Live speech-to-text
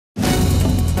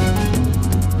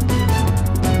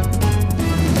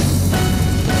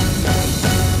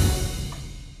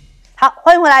好，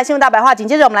欢迎回来，新闻大白话。紧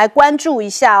接着我们来关注一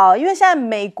下哦，因为现在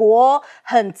美国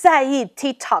很在意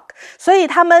TikTok， 所以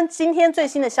他们今天最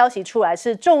新的消息出来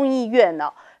是众议院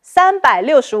哦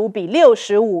，365比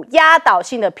65压倒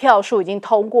性的票数已经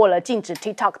通过了禁止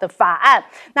TikTok 的法案。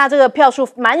那这个票数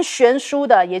蛮悬殊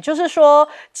的，也就是说，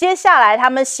接下来他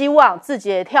们希望字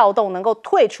节跳动能够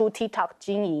退出 TikTok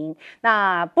经营，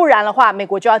那不然的话，美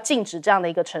国就要禁止这样的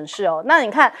一个城市哦。那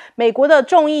你看，美国的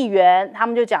众议员他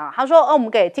们就讲，他说，我们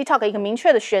给 TikTok 一个明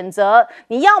确的选择，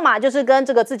你要嘛就是跟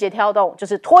这个字节跳动就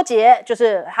是脱节，就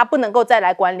是他不能够再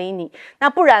来管理你，那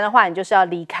不然的话，你就是要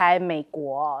离开美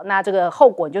国，那这个后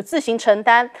果你就自行承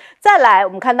担。再来，我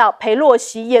们看到裴洛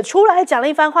西也出来讲了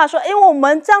一番话，说：“我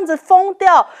们这样子封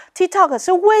掉 TikTok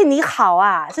是为你好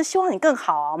啊，是希望你更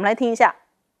好啊。”我们来听一下。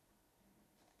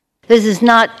This is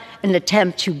not an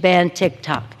attempt to ban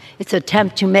TikTok. It's an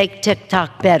attempt to make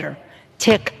TikTok better.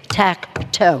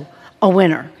 Tic-tac-toe, a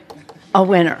winner, a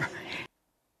winner.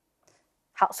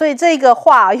 好，所以这个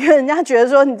话，因为人家觉得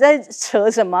说你在扯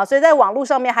什么，所以在网络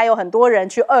上面还有很多人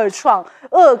去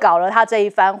恶搞了他这一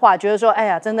番话，觉得说，哎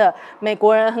呀，真的美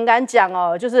国人很敢讲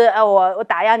哦，就是我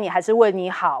打压你还是为你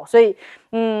好，所以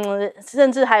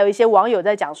甚至还有一些网友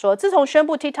在讲说，自从宣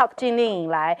布 TikTok 禁令以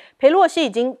来，裴洛西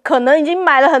可能已经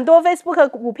买了很多 Facebook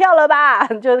股票了吧，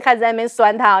就是开始在那边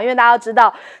酸他，因为大家都知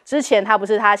道之前他不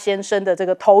是他先生的这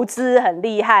个投资很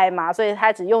厉害嘛，所以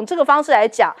他只用这个方式来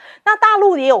讲。那大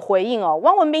陆也有回应哦，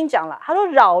汪文斌讲了，他说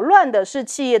扰乱的是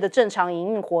企业的正常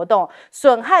营运活动，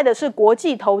损害的是国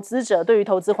际投资者对于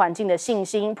投资环境的信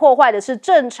心，破坏的是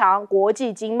正常国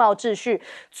际经贸秩序，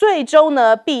最终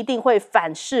呢必定会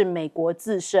反噬美国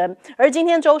自身。而今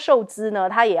天周受资呢，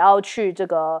他也要去这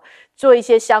个做一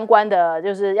些相关的，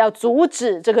就是要阻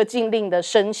止这个禁令的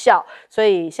生效，所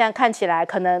以现在看起来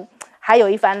可能还有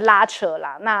一番拉扯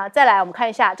啦。那再来我们看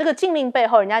一下这个禁令背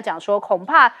后，人家讲说恐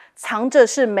怕藏着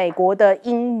是美国的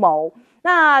阴谋。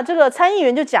那这个参议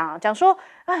员就讲说，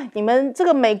你们这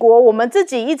个美国，我们自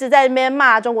己一直在那边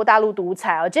骂中国大陆独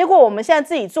裁结果我们现在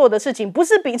自己做的事情不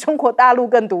是比中国大陆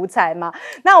更独裁吗？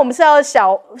那我们是要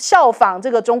效仿这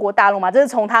个中国大陆吗？这是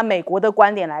从他美国的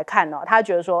观点来看他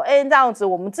觉得说，这样子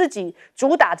我们自己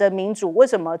主打着民主，为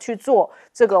什么去做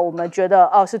这个我们觉得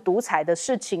是独裁的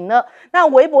事情呢？那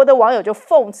微博的网友就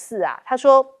讽刺他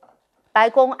说，白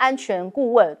宫安全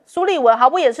顾问苏利文毫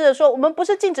不掩饰的说，我们不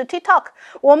是禁止 TikTok，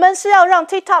 我们是要让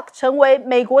TikTok 成为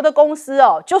美国的公司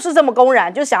就是这么公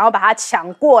然，就想要把它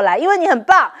抢过来，因为你很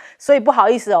棒，所以不好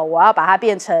意思我要把它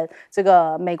变成这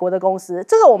个美国的公司。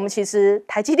这个我们其实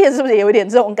台积电是不是也有一点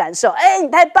这种感受？你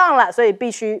太棒了，所以必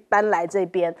须搬来这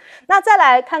边。那再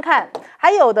来看看，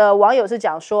还有的网友是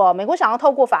讲说，美国想要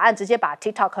透过法案直接把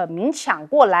TikTok 明抢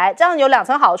过来，这样有2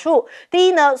层好处。第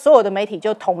一呢，所有的媒体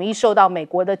就统一受到美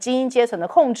国的精英阶层的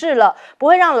控制了，不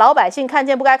会让老百姓看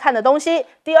见不该看的东西。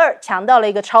第二，抢到了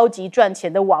一个超级赚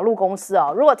钱的网络公司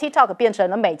如果 TikTok 变成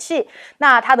了美企，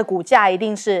那它的股价一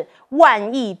定是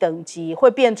10000亿等级，会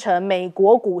变成美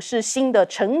国股市新的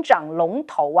成长龙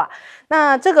头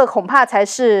那这个恐怕才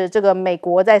是这个美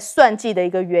国在算计的一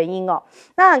个原因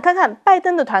那你看看拜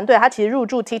登的团队，他其实入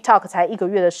驻 TikTok 才1个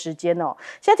月的时间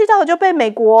现在 TikTok 就被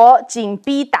美国紧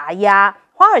逼打压。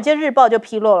华尔街日报就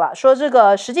披露了，说这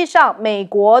个实际上美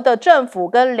国的政府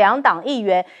跟2党议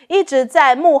员一直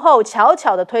在幕后悄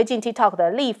悄的推进 TikTok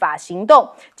的立法行动，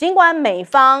尽管美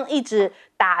方一直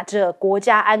打着国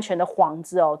家安全的幌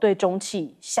子对中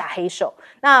企下黑手。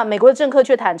那美国的政客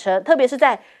却坦诚，特别是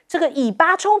在这个以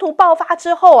巴冲突爆发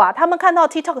之后他们看到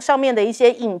TikTok 上面的一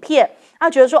些影片，他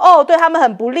觉得说对他们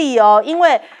很不利因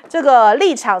为这个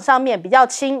立场上面比较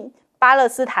亲巴勒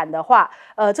斯坦的话，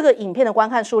这个影片的观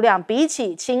看数量比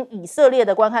起亲以色列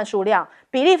的观看数量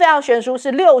比例非常悬殊，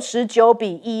是69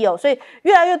比1所以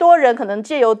越来越多人可能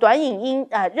借由短影音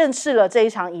认识了这一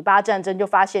场以巴战争，就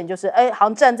发现就是好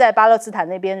像站在巴勒斯坦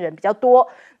那边人比较多，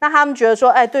那他们觉得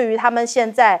说对于他们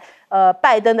现在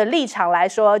拜登的立场来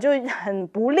说就很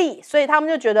不利，所以他们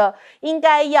就觉得应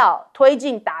该要推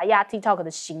进打压 TikTok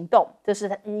的行动，这是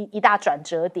一大转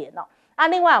折点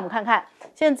另外我们看看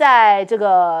现在这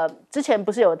个之前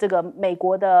不是有这个美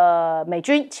国的美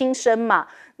军亲生嘛，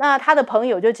那他的朋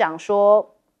友就讲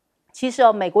说，其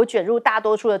实美国卷入大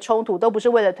多数的冲突都不是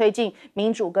为了推进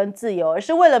民主跟自由，而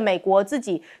是为了美国自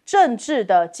己政治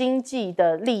的经济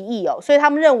的利益所以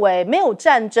他们认为没有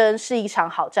战争是一场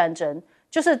好战争，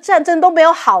就是战争都没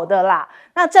有好的啦，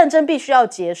那战争必须要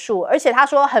结束。而且他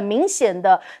说很明显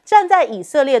的，站在以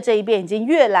色列这一边已经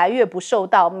越来越不受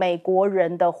到美国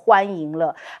人的欢迎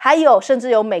了，还有甚至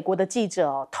有美国的记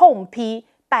者痛批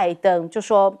拜登，就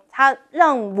说他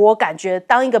让我感觉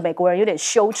当一个美国人有点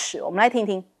羞耻。我们来听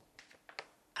听。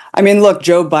I mean, look,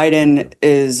 Joe Biden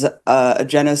is a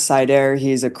genocidaire.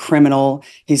 He's a criminal.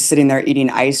 He's sitting there eating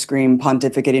ice cream,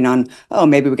 pontificating on, oh,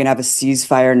 maybe we can have a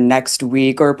ceasefire next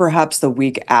week or perhaps the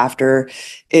week after.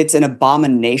 It's an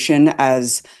abomination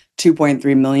as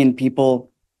 2.3 million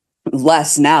people,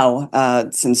 less now,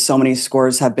 since so many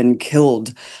scores have been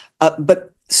killed.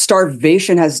 But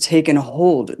starvation has taken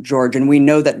hold, George, and we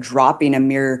know that dropping a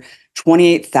mere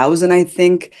 28,000, I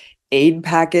think, aid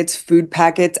packets, food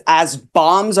packets, as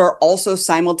bombs are also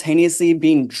simultaneously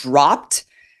being dropped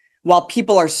while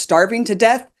people are starving to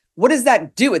death. What does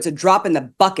that do? It's a drop in the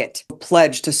bucket.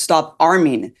 Pledge to stop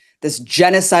arming this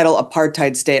genocidal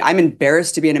apartheid state. I'm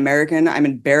embarrassed to be an American. I'm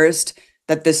embarrassed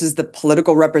that this is the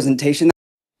political representation.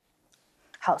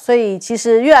 好，所以其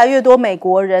实越来越多美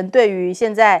国人对于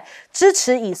现在支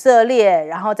持以色列，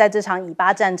然后在这场以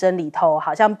巴战争里头，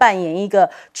好像扮演一个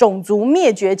种族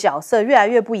灭绝角色，越来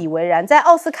越不以为然。在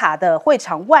奥斯卡的会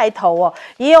场外头哦，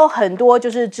也有很多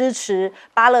就是支持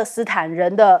巴勒斯坦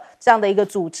人的这样的一个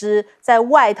组织，在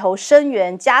外头声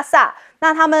援加萨。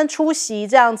那他们出席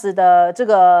这样子的这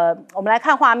个，我们来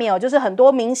看画面哦，就是很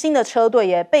多明星的车队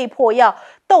也被迫要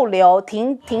逗留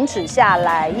停止下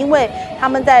来，因为他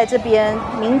们在这边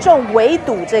民众围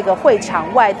堵这个会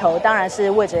场外头，当然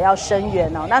是为着要声援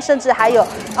哦。那甚至还有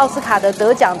奥斯卡的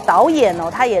得奖导演哦，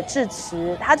他也致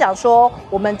辞，他讲说，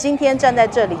我们今天站在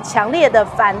这里，强烈的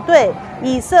反对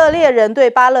以色列人对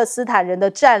巴勒斯坦人的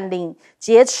占领、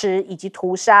劫持以及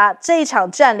屠杀。这一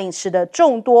场占领使得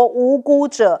众多无辜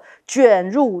者卷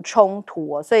入冲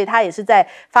突哦，所以他也是在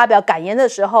发表感言的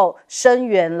时候声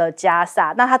援了加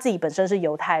萨。那他自己本身是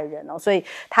犹太人哦，所以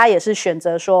他也是选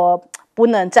择说不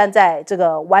能站在这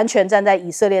个完全站在以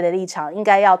色列的立场，应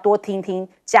该要多听听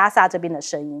加萨这边的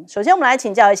声音。首先，我们来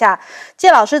请教一下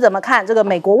介老师怎么看这个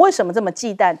美国为什么这么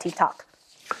忌惮 TikTok？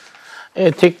 因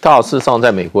为 TikTok 事实上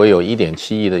在美国有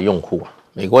 1.7 亿的用户，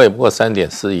美国也不过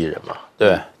 3.4 亿人嘛。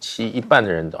对，一半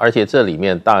的人，而且这里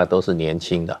面大概都是年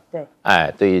轻的，对，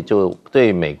哎，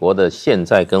对美国的现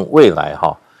在跟未来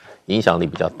影响力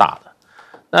比较大的。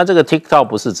那这个 TikTok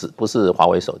不是华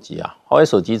为手机啊，华为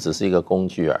手机只是一个工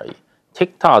具而已。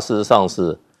TikTok 事实上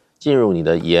是进入你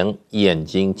的眼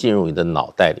睛，进入你的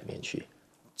脑袋里面去，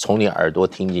从你耳朵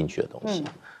听进去的东西，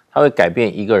它会改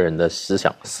变一个人的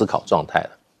思考状态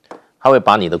的，它会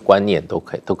把你的观念都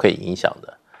可以影响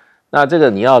的。那这个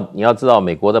你要知道，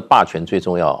美国的霸权最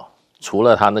重要，除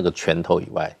了他那个拳头以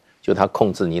外，就他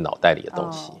控制你脑袋里的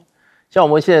东西。像我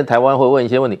们现在台湾会问一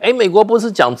些问题，美国不是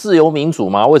讲自由民主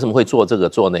吗？为什么会做这个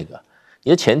做那个？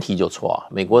你的前提就错啊！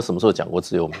美国什么时候讲过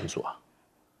自由民主啊？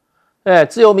对，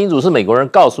自由民主是美国人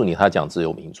告诉你他讲自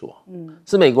由民主，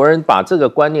是美国人把这个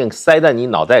观念塞在你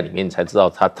脑袋里面，你才知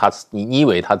道你以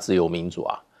为他自由民主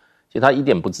啊？其实他一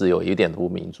点不自由，一点都不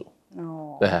民主。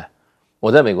对，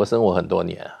我在美国生活很多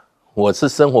年。我是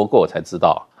生活过，我才知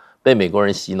道被美国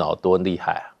人洗脑多厉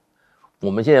害啊！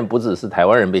我们现在不只是台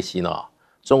湾人被洗脑，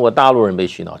中国大陆人被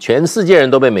洗脑，全世界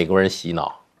人都被美国人洗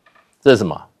脑。这是什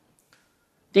么？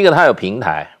第一个，它有平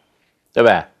台，对不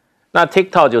对？那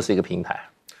TikTok 就是一个平台，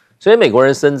所以美国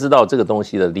人深知到这个东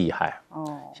西的厉害。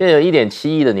现在有 1.7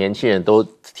 亿的年轻人都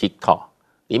TikTok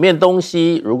里面东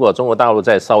西，如果中国大陆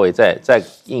稍微再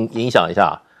影响一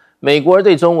下，美国人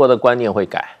对中国的观念会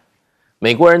改。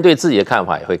美国人对自己的看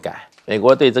法也会改，美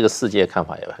国对这个世界的看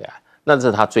法也会改，那这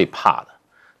是他最怕的。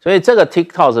所以这个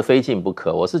TikTok 是非进不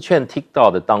可。我是劝 TikTok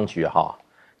的当局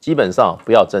基本上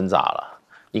不要挣扎了。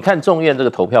你看众院这个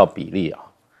投票比例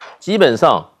基本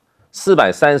上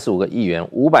435个议员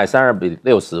，532比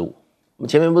65。我们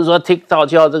前面不是说 TikTok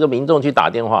就要这个民众去打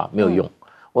电话，没有用。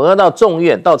我要到众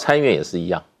院到参院也是一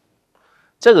样。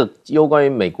这个有关于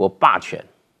美国霸权，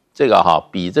这个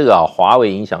比这个华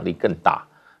为影响力更大。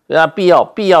所以他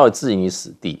必要置于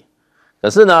死地。可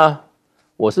是呢，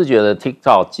我是觉得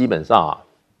TikTok 基本上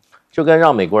就跟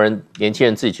让美国人年轻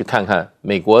人自己去看看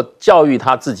美国教育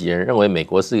他自己人认为美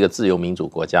国是一个自由民主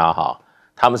国家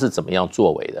他们是怎么样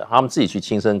作为的，他们自己去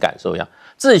亲身感受一下，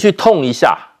自己去痛一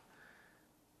下。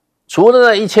除了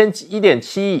那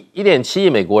1.7亿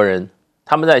美国人，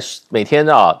他们在每天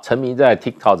沉迷在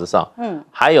TikTok 上，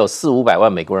还有400-500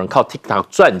万美国人靠 TikTok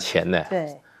赚钱呢。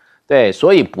对，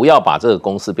所以不要把这个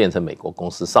公司变成美国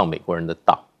公司，上美国人的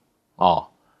当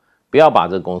不要把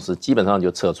这个公司基本上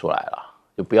就撤出来了，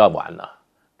就不要玩了，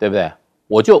对不对？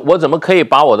我怎么可以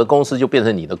把我的公司就变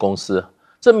成你的公司？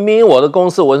这明明我的公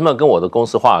司，我为什么要跟我的公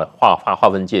司划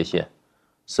分界限？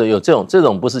所以有这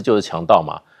种不是就是强盗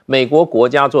吗？美国国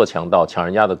家做强盗，抢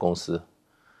人家的公司，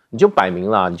你就摆明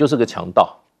了，你就是个强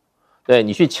盗，对，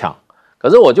你去抢。可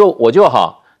是我就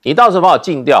你到时候把我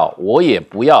禁掉，我也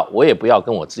不要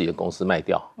跟我自己的公司卖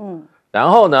掉。然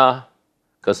后呢，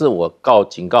可是我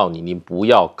警告你，你不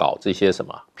要搞这些什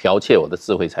么剽窃我的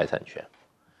智慧财产权。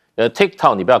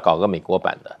TikTok 你不要搞个美国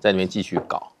版的，在那边继续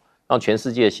搞，让全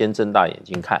世界先睁大眼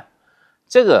睛看，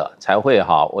这个才会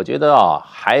我觉得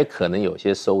还可能有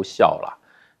些收效啦。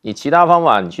你其他方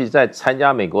法，你去再参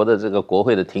加美国的这个国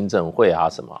会的听证会啊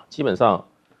什么，基本上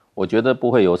我觉得不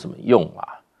会有什么用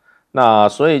啦。那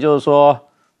所以就是说，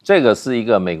这个是一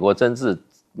个美国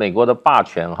的霸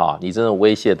权你真的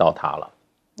威胁到它了。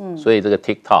所以这个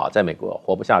TikTok 在美国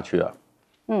活不下去了。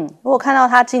我看到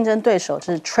他竞争对手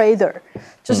是 Trader，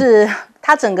 就是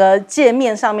他整个界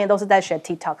面上面都是在学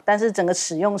TikTok， 但是整个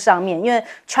使用上面，因为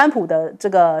川普的这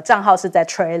个账号是在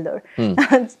Trailer，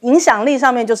 影响力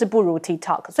上面就是不如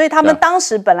TikTok， 所以他们当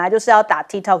时本来就是要打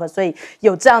TikTok， 所以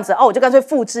有这样子我就干脆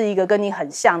复制一个跟你很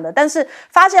像的，但是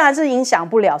发现还是影响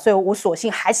不了，所以我索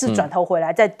性还是转头回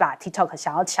来，再把 TikTok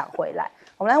想要抢回来。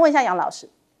我们来问一下杨老师。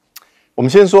我们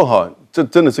先说这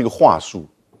真的是个话术，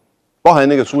包含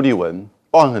那个苏立文，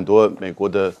包含很多美国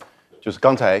的，就是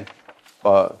刚才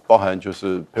包含就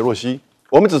是裴洛西，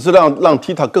我们只是让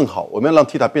TikTok 更好，我们要让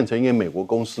TikTok 变成一个美国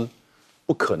公司，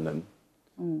不可能。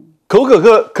可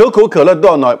口可乐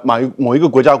到某一个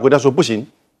国家说不行，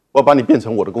我要把你变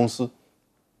成我的公司，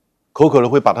可口可乐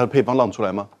会把它的配方让出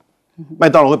来吗？麦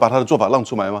当劳会把它的做法让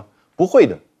出来吗？不会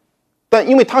的。但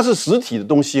因为它是实体的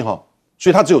东西所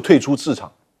以它只有退出市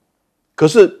场。可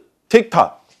是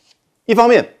TikTok 一方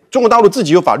面中国大陆自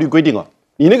己有法律规定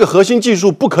你那个核心技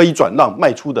术不可以转让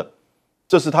卖出的，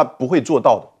这是他不会做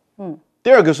到的。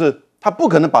第二个是他不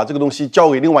可能把这个东西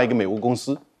交给另外一个美国公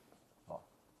司。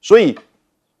所以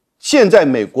现在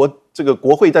美国这个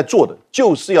国会在做的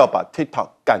就是要把 TikTok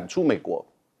赶出美国，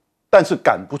但是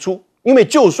赶不出，因为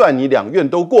就算你两院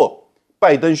都过，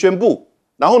拜登宣布，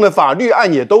然后呢法律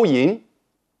案也都赢，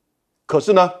可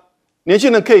是呢年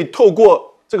轻人可以透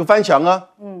过这个翻墙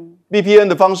VPN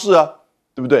的方式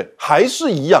对不对？还是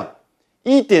一样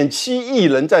 1.7 亿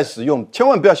人在使用，千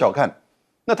万不要小看。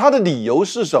那他的理由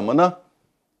是什么呢？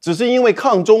只是因为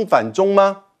抗中反中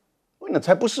吗？那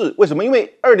才不是。为什么？因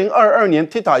为2022年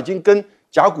TikTok 已经跟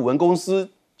甲骨文公司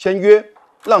签约，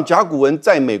让甲骨文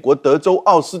在美国德州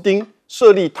奥斯汀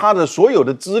设立它的所有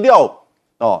的资料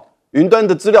云端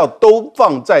的资料都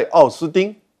放在奥斯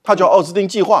汀，它叫奥斯汀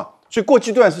计划。所以过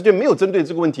去这段时间没有针对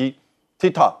这个问题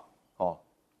TikTok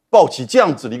抱起这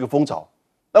样子的一个风潮。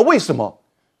那为什么？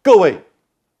各位，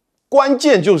关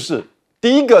键就是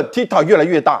第一个 TikTok 越来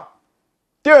越大，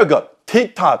第二个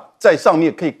TikTok 在上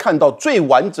面可以看到最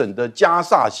完整的加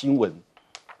萨新闻。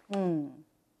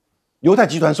犹太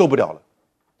集团受不了了，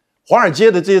华尔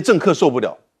街的这些政客受不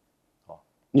了。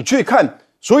你去看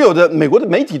所有的美国的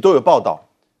媒体都有报道，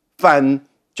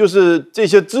就是这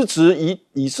些支持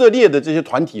以色列的这些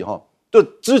团体都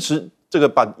支持这个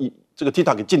把这个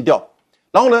TikTok 给禁掉。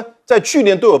然后呢，在去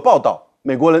年都有报道，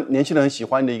美国人年轻人很喜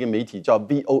欢的一个媒体叫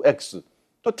VOX，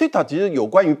 说 TikTok 其实有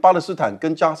关于巴勒斯坦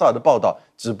跟加萨的报道，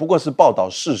只不过是报道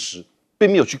事实，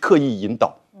并没有去刻意引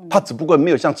导，它只不过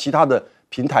没有像其他的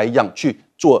平台一样去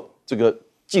做这个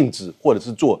禁止或者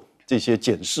是做这些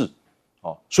检视。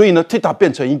所以呢 TikTok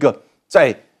变成一个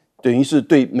在等于是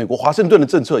对美国华盛顿的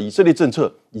政策、以色列政策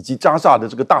以及加萨的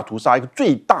这个大屠杀一个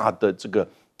最大的这个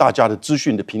大家的资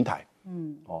讯的平台。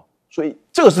所以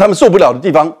这个是他们受不了的地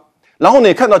方。然后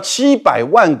呢，看到700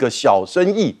万个小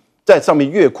生意在上面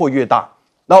越扩越大，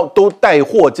然后都带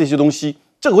货这些东西，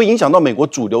这个会影响到美国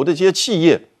主流的这些企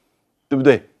业，对不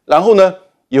对？然后呢，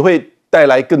也会带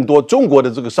来更多中国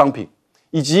的这个商品，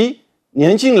以及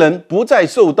年轻人不再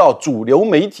受到主流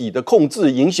媒体的控制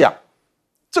影响，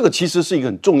这个其实是一个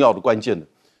很重要的关键的。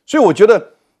所以我觉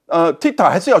得TikTok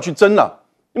还是要去争了，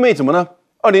因为怎么呢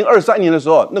？2023年的时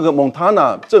候，那个蒙塔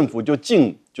纳政府就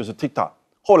禁就是 TikTok，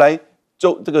 后来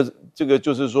这个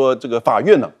就是说这个法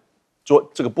院呢说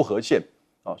这个不合宪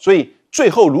所以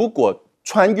最后如果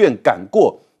参院赶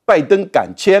过，拜登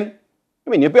敢签，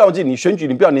因为你不要忘记，你选举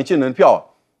你不要年轻人的票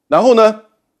然后呢，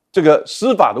这个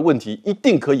司法的问题一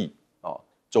定可以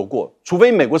走过，除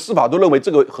非美国司法都认为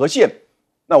这个合宪，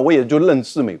那我也就认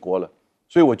识美国了。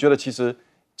所以我觉得其实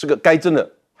这个该争的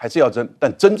还是要争，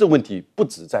但真正问题不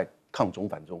止在抗中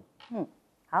反中。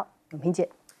好，永平姐。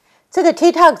这个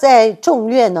TikTok 在众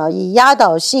院呢，以压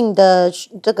倒性的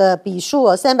这个比数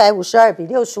352比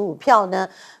65票呢，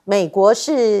美国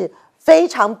是非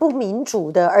常不民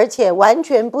主的，而且完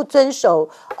全不遵守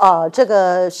这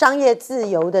个商业自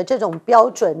由的这种标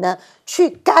准呢，去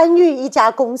干预一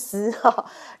家公司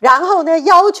然后呢，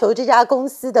要求这家公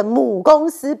司的母公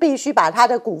司必须把它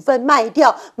的股份卖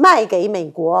掉，卖给美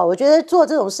国我觉得做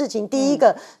这种事情，第一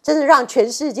个真的让全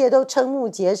世界都瞠目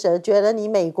结舌，觉得你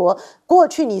美国过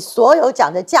去你所有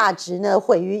讲的价值呢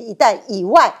毁于一旦以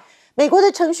外，美国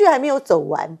的程序还没有走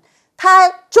完，他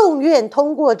众院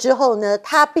通过之后呢，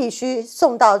他必须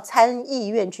送到参议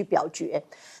院去表决。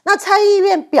那参议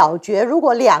院表决，如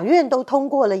果两院都通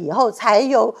过了以后，才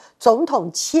由总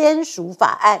统签署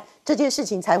法案，这件事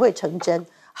情才会成真。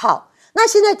好，那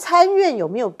现在参院有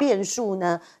没有变数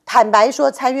呢？坦白说，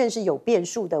参院是有变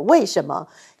数的。为什么？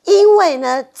因为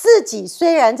呢，自己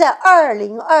虽然在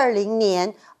2020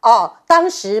年当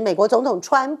时美国总统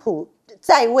川普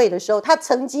在位的时候，他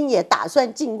曾经也打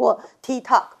算进过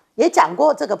TikTok， 也讲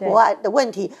过这个博爱的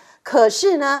问题，可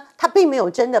是呢，他并没有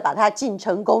真的把它进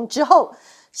成功。之后，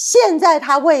现在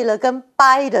他为了跟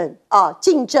拜登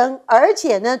竞争，而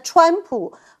且呢，川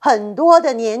普很多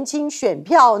的年轻选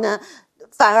票呢，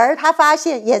反而他发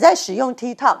现也在使用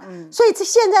TikTok，所以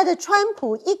现在的川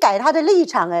普一改他的立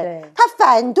场，他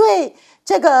反对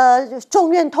这个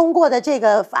众院通过的这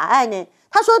个法案呢。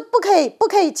他说不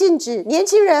可以禁止，年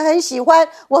轻人很喜欢，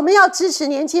我们要支持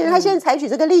年轻人。他现在采取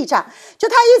这个立场，就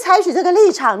他一采取这个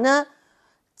立场呢，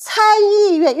参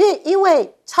议院因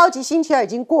为超级星期二已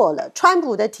经过了，川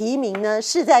普的提名呢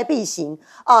势在必行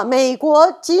美国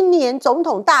今年总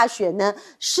统大选呢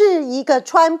是一个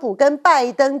川普跟拜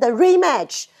登的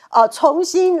rematch 重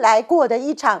新来过的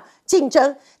一场竞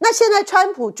争。那现在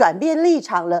川普转变立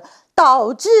场了，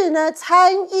导致呢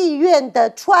参议院的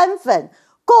川粉、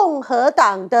共和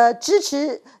党的支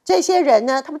持这些人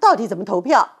呢，他们到底怎么投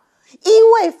票？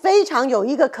因为非常有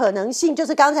一个可能性，就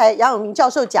是刚才杨永明教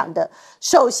授讲的，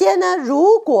首先呢，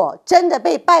如果真的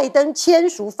被拜登签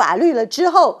署法律了之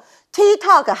后，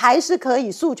 TikTok 还是可以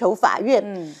诉求法院，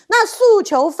那诉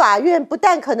求法院不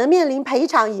但可能面临赔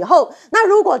偿以后，那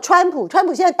如果川普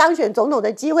现在当选总统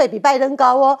的机会比拜登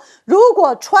高哦，如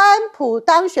果川普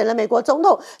当选了美国总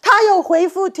统，他又恢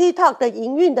复 TikTok 的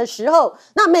营运的时候，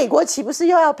那美国岂不是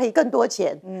又要赔更多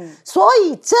钱？所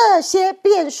以这些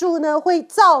变数呢，会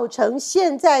造成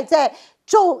现在在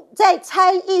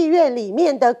参议院里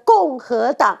面的共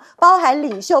和党，包含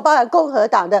领袖，包含共和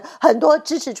党的很多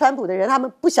支持川普的人，他们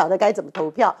不晓得该怎么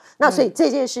投票。那所以这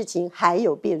件事情还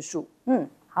有变数。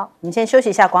好，我们先休息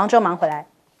一下，广告之后马上回来。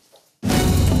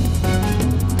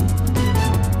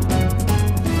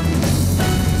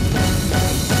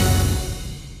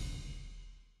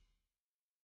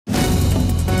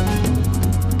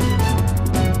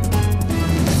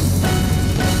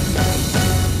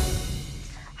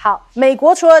好，美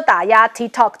国除了打压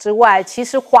TikTok 之外，其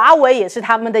实华为也是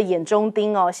他们的眼中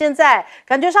钉哦。现在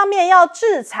感觉上面要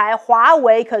制裁华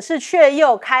为，可是却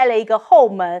又开了一个后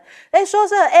门，说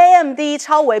这 AMD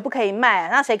超微不可以卖，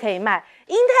那谁可以卖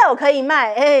？Intel 可以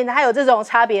卖，还有这种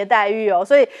差别待遇哦，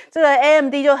所以这个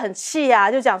AMD 就很气啊，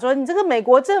就讲说你这个美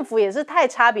国政府也是太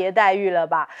差别待遇了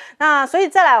吧？那所以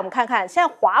再来我们看看，现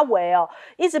在华为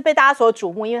一直被大家所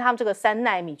瞩目，因为他们这个3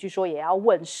奈米据说也要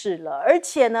问世了，而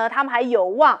且呢，他们还有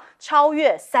望超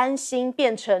越三星，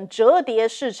变成折叠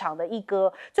市场的一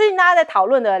哥。最近大家在讨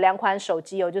论的2款手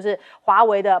机就是华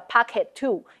为的 Pocket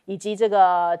 2以及这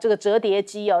个折叠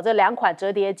机这2款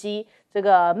折叠机。这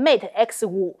个 Mate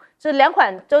X5 这2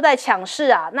款都在抢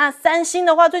市啊，那三星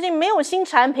的话最近没有新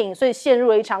产品，所以陷入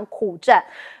了一场苦战。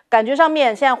感觉上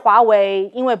面现在华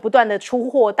为因为不断的出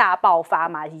货大爆发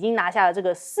嘛，已经拿下了这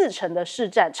个40%的市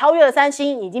占，超越了三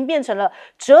星，已经变成了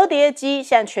折叠机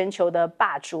现在全球的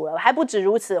霸主了。还不止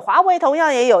如此，华为同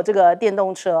样也有这个电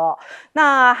动车哦。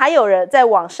那还有人在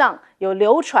网上有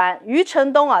流传余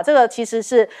承东这个其实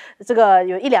是这个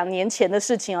有1-2年前的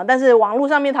事情但是网络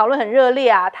上面讨论很热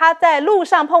烈啊。他在路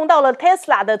上碰到了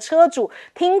Tesla 的车主，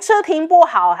停车停不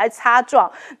好还擦撞，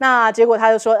那结果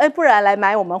他就说，不然来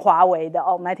买我们华为的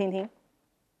我们来听听。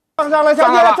撞上了，小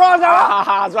姐，撞上了，哈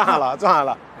哈，撞上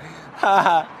了，哈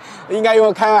哈，应该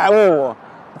用开 M5，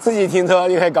自己停车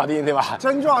就可以搞定，对吧？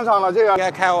真撞上了，这个应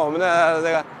该开我们的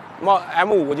这个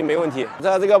M5就没问题。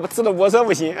这个智能泊车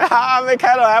不行，没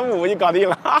开了 M5就搞定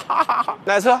了，哈哈哈。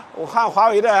买车，我看华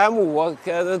为的 M5，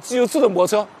只有智能泊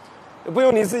车，不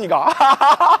用你自己搞，哈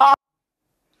哈哈。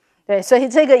对，所以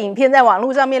这个影片在网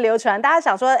络上面流传，大家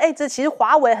想说，这其实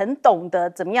华为很懂得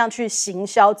怎么样去行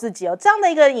销自己这样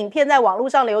的一个影片在网络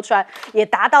上流传，也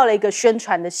达到了一个宣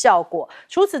传的效果。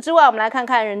除此之外，我们来看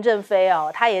看任正非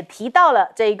他也提到了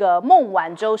这个孟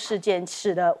晚舟事件，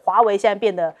使得华为现在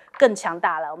变得更强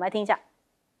大了。我们来听一下。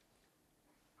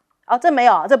哦，这没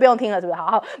有，这不用听了，是不是？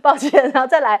好，抱歉。然后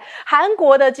再来，韩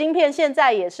国的晶片现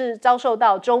在也是遭受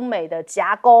到中美的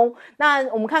夹攻。那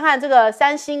我们看看这个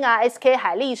三星啊、SK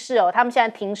海力士哦，他们现在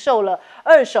停售了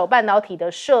二手半导体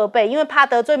的设备，因为怕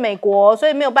得罪美国，所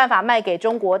以没有办法卖给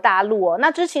中国大陆哦。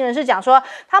那知情人士讲说，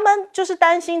他们就是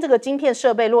担心这个晶片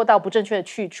设备落到不正确的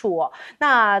去处哦，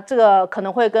那这个可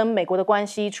能会跟美国的关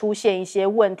系出现一些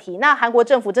问题。那韩国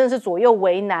政府真的是左右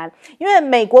为难，因为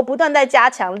美国不断在加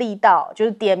强力道，就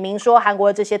是点名说韩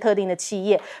国这些特定的企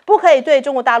业不可以对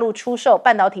中国大陆出售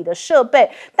半导体的设备，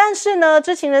但是呢，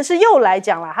知情人士又来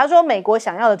讲了，他说美国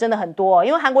想要的真的很多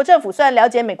因为韩国政府虽然了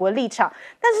解美国的立场，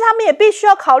但是他们也必须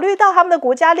要考虑到他们的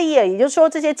国家利益，也就是说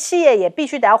这些企业也必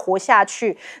须得要活下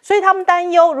去，所以他们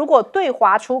担忧如果对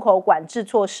华出口管制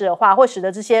措施的话，会使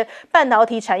得这些半导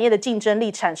体产业的竞争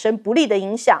力产生不利的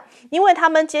影响，因为他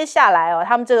们接下来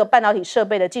他们这个半导体设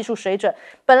备的技术水准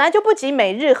本来就不及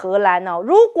美日荷兰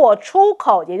如果出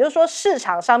口，也就是说市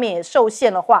场上面也受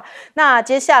限的话，那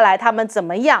接下来他们怎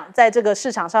么样在这个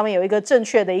市场上面有一个正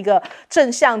确的一个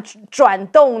正向转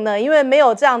动呢？因为没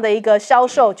有这样的一个销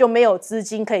售，就没有资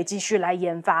金可以继续来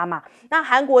研发嘛。那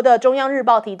韩国的中央日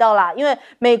报提到啦，因为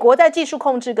美国在技术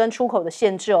控制跟出口的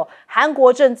限制韩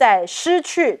国正在失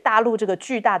去大陆这个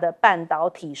巨大的半导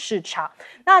体市场。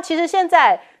那其实现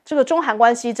在这个中韩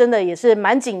关系真的也是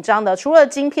蛮紧张的，除了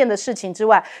晶片的事情之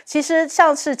外，其实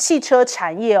像是汽车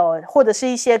产业或者是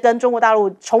一些跟中国大陆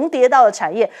重叠到的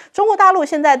产业，中国大陆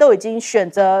现在都已经选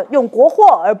择用国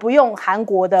货而不用韩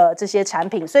国的这些产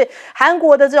品，所以韩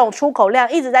国的这种出口量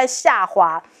一直在下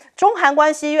滑。中韩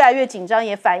关系越来越紧张，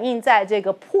也反映在这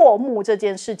个破幕这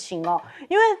件事情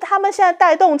因为他们现在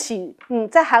带动起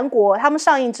在韩国他们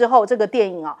上映之后，这个电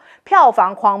影票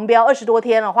房狂飙，20多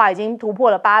天的话已经突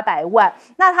破了800万。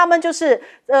那他们就是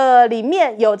里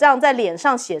面有这样在脸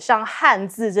上写上汉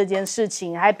字这件事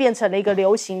情，还变成了一个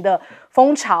流行的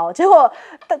风潮，结果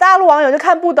大陆网友就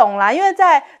看不懂啦，因为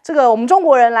在这个我们中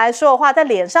国人来说的话，在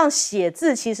脸上写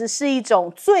字其实是一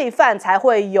种罪犯才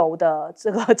会有的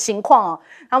这个情况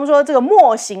他们说这个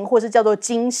墨刑或是叫做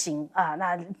金刑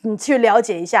那你去了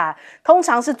解一下，通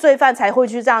常是罪犯才会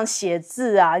去这样写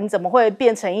字你怎么会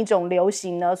变成一种流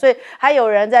行呢？所以还有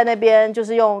人在那边就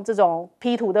是用这种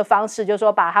P 图的方式，就是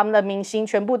说把他们的明星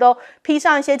全部都 P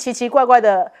上一些奇奇怪怪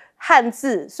的汉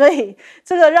字，所以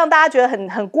这个让大家觉得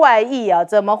很怪异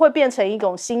怎么会变成一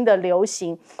种新的流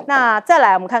行？那再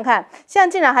来我们看看，现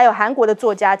在竟然还有韩国的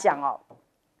作家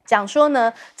讲说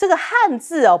呢，这个汉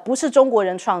字不是中国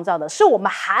人创造的，是我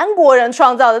们韩国人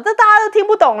创造的，这大家都听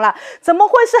不懂啦，怎么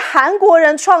会是韩国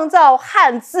人创造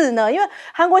汉字呢？因为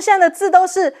韩国现在的字都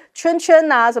是圈圈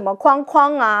什么框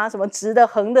框什么直的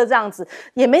横的这样子，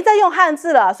也没在用汉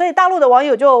字了，所以大陆的网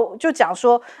友就讲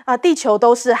说地球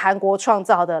都是韩国创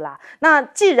造的啦，那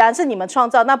既然是你们创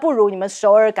造，那不如你们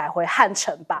首尔改回汉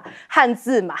城吧，汉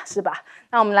字嘛，是吧？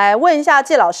那我们来问一下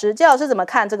介老师怎么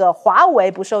看这个华为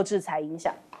不受制裁影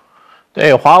响？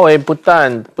对，华为不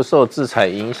但不受制裁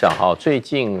影响最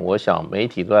近我想媒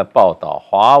体都在报道，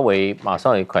华为马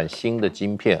上有一款新的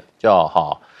晶片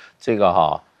叫这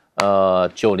个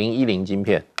9010晶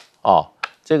片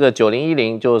这个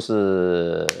9010就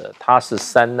是它是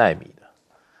3奈米的。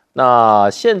那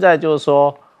现在就是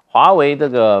说华为这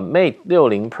个 Mate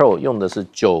 60 Pro 用的是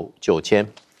9000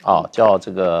叫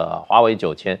这个华为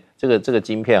9000，这个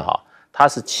晶片它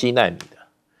是7奈米的。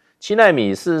7奈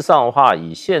米事实上的话，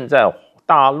以现在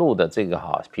大陆的这个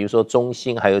比如说中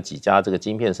兴还有几家这个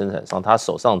晶片生产商，他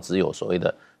手上只有所谓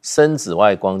的深紫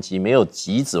外光机，没有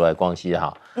极紫外光机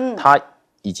它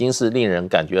已经是令人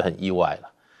感觉很意外了。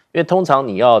因为通常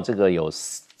你要这个有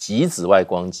极紫外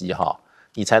光机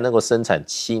你才能够生产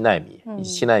7奈米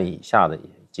，7奈米以下的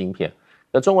晶片。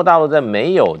而中国大陆在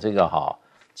没有这个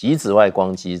极紫外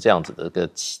光机这样子的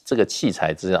这个器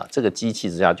材之下，这个机器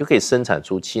之下就可以生产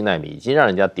出7奈米，已经让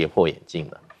人家跌破眼镜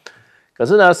了。可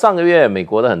是呢，上个月美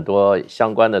国的很多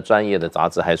相关的专业的杂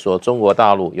志还说，中国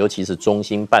大陆尤其是中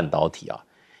芯半导体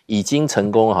已经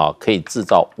成功可以制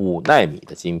造5奈米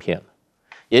的晶片了。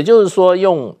也就是说，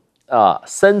用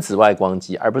深紫外光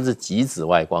机而不是极紫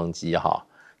外光机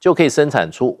就可以生产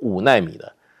出5奈米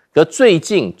的。可最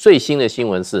近最新的新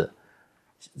闻是，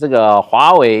这个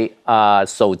华为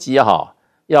手机要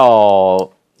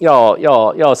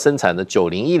生产的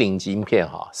9010晶片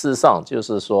事实上就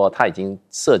是说它已经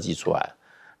设计出来了，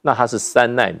那它是3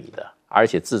奈米的，而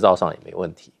且制造上也没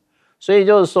问题。所以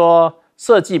就是说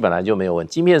设计本来就没有问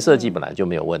题，晶片设计本来就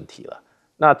没有问题了。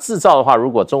那制造的话，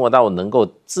如果中国大陆能够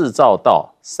制造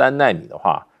到3奈米的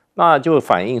话，那就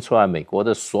反映出来美国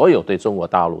的所有对中国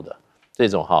大陆的这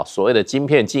种所谓的晶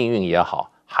片禁运也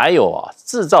好，还有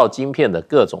制造晶片的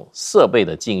各种设备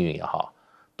的禁运也好，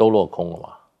都落空了嘛，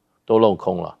都落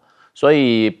空了。所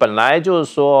以本来就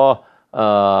是说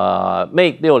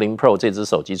Mate 60 Pro 这只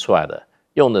手机出来的，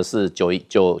用的是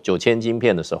9000晶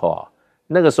片的时候啊，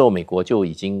那个时候美国就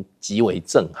已经极为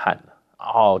震撼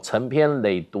了。成篇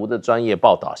累牍的专业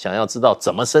报道，想要知道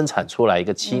怎么生产出来一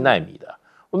个7奈米的，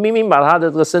我明明把它的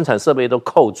这个生产设备都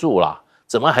扣住了，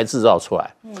怎么还制造出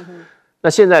来？那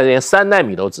现在连3奈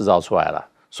米都制造出来了，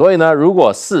所以呢，如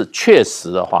果是确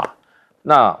实的话，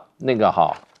那个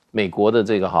美国的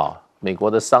这个美国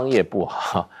的商业部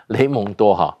雷蒙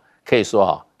多可以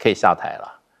说可以下台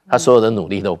了，他所有的努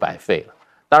力都白费了。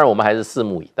当然，我们还是拭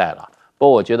目以待了。不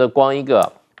过我觉得光一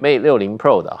个 Mate 60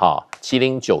 Pro 的麒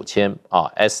麟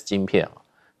9000S 晶片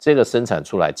这个生产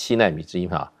出来7奈米晶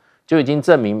片就已经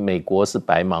证明美国是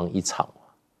白忙一场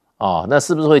了那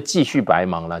是不是会继续白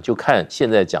忙呢？就看现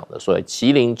在讲的所谓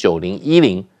麒麟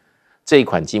9010这一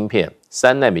款晶片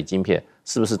3奈米晶片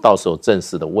是不是到时候正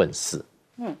式的问世？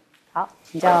好，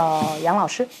请教杨老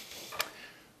师。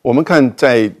我们看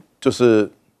在就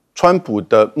是川普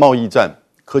的贸易战、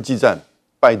科技战，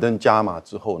拜登加码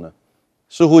之后呢，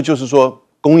似乎就是说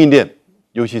供应链，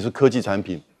尤其是科技产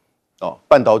品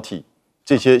半导体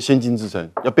这些先进制程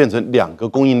要变成2个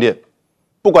供应链，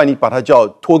不管你把它叫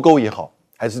脱钩也好，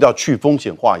还是叫去风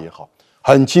险化也好，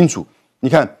很清楚。你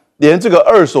看，连这个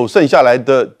二手剩下来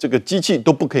的这个机器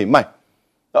都不可以卖，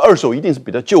那二手一定是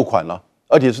比较旧款了，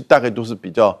而且是大概都是比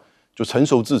较就成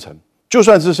熟制程。就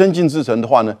算是先进制程的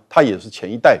话呢，它也是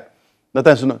前一代，那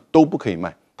但是呢都不可以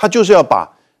卖。它就是要把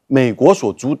美国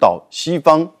所主导西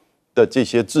方的这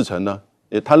些制程呢，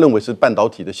他认为是半导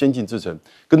体的先进制程，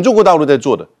跟中国大陆在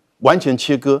做的完全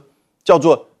切割，叫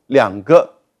做2个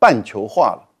半球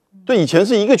化了。对，以前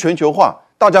是一个全球化，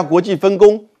大家国际分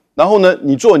工，然后呢，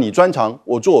你做你专长，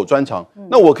我做我专长，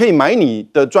那我可以买你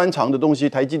的专长的东西，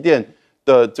台积电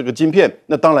的这个晶片，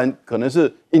那当然可能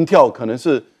是 Intel， 可能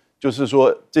是就是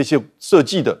说这些设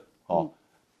计的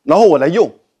然后我来用，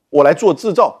我来做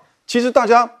制造，其实大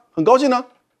家很高兴啊。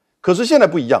可是现在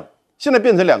不一样，现在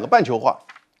变成2个半球化，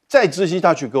再执行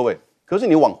下去，各位，可是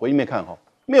你往回面看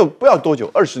不要多久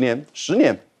，20年、10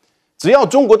年，只要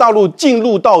中国大陆进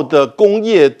入到的工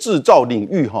业制造领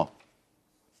域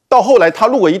到后来它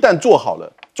如果一旦做好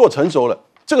了、做成熟了，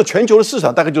这个全球的市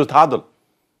场大概就是它的了。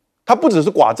它不只是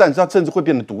寡占，它甚至会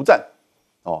变成独占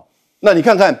那你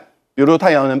看看，比如说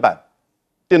太阳能板、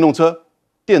电动车、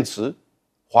电池、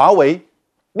华为、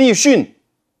立讯，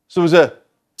是不是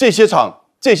这些厂、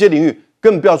这些领域，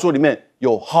更不要说里面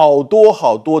有好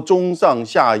多中上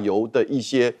下游的一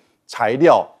些材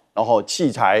料，然后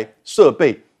器材设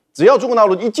备，只要中国大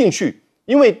陆一进去，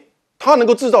因为它能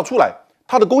够制造出来，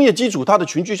它的工业基础、它的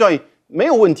群聚效应没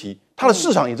有问题，它的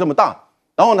市场也这么大，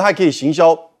然后呢还可以行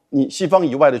销你西方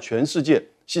以外的全世界，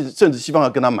甚至西方要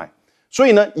跟他买。所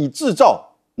以呢，以制造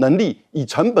能力、以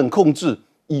成本控制、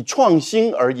以创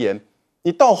新而言，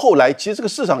你到后来其实这个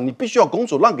市场你必须要拱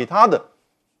手让给他的。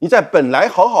你在本来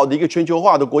好好的一个全球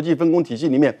化的国际分工体系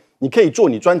里面，你可以做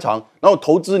你专长，然后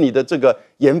投资你的这个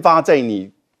研发，在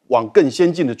你往更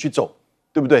先进的去走，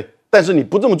对不对？但是你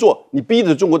不这么做，你逼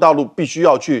着中国大陆必须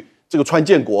要去这个川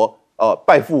建国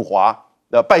拜富华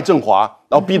拜振华，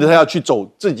然后逼着他要去走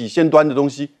自己先端的东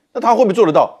西，那他会不会做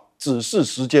得到？只是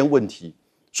时间问题。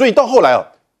所以到后来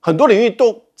很多领域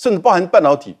都甚至包含半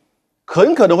导体，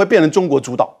很可能会变成中国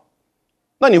主导。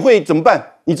那你会怎么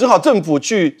办？你只好政府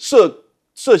去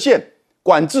设限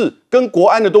管制，跟国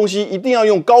安的东西一定要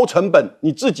用高成本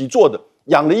你自己做的，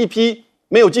养了一批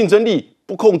没有竞争力、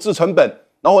不控制成本，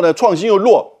然后呢创新又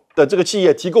弱的这个企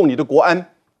业提供你的国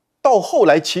安，到后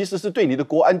来其实是对你的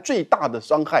国安最大的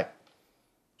伤害。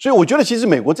所以我觉得其实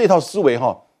美国这套思维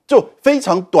就非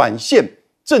常短线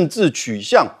政治取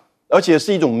向，而且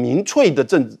是一种民粹的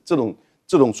这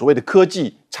种所谓的科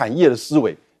技产业的思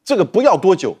维。这个不要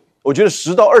多久，我觉得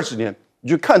10到20年，你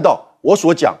就看到我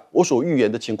所讲、我所预言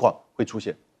的情况会出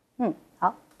现。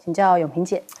好，请教永平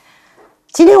姐。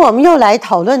今天我们又来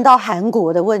讨论到韩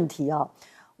国的问题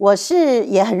我是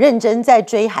也很认真在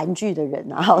追韩剧的人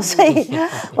所以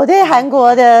我对韩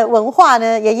国的文化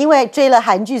呢，也因为追了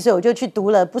韩剧，所以我就去读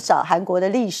了不少韩国的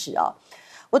历史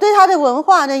我对他的文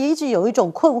化呢，一直有一种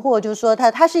困惑，就是说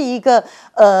他是一个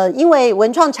因为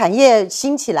文创产业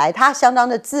兴起来，他相当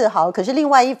的自豪。可是另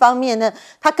外一方面呢，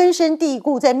他根深蒂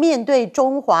固，在面对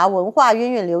中华文化源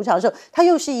远流长的时候，他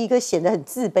又是一个显得很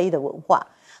自卑的文化。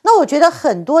那我觉得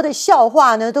很多的笑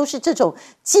话呢，都是这种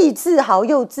既自豪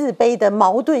又自卑的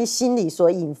矛盾心理所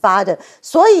引发的，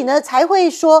所以呢，才会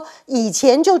说以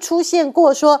前就出现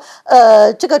过说，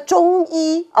这个中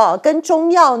医跟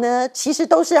中药呢，其实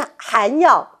都是寒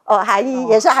药含义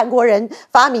也是韩国人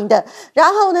发明的。然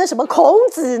后呢，什么孔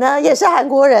子呢也是韩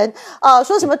国人，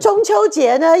说什么中秋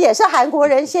节呢也是韩国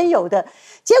人先有的。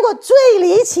结果最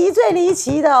离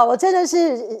奇的，我真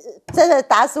的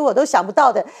打死我都想不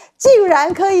到的，竟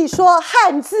然可以说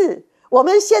汉字，我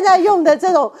们现在用的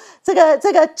这种这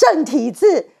个正体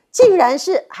字，竟然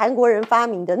是韩国人发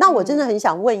明的。那我真的很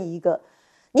想问一个。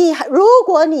如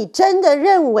果你真的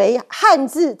认为汉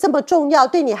字这么重要，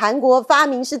对你韩国发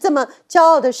明是这么骄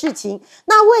傲的事情，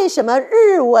那为什么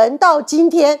日文到今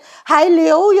天还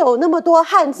留有那么多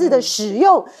汉字的使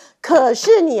用？可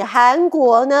是你韩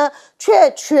国呢，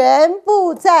却全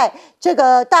部在这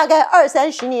个大概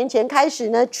20-30年前开始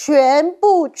呢，全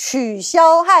部取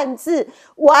消汉字，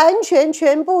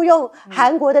全部用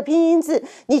韩国的拼音字。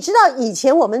你知道以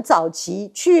前我们早期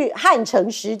去汉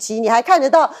城时期，你还看得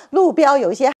到路标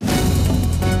有一些。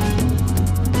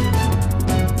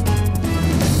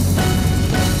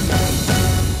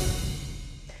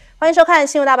欢迎收看《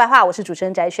新闻大白话》，我是主持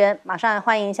人翟轩，马上来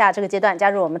欢迎一下这个阶段加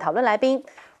入我们讨论来宾。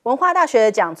文化大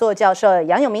学讲座教授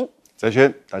杨永明，翟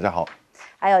轩，大家好。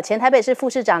还有前台北市副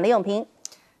市长林永平，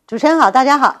主持人好，大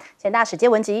家好。前大使谢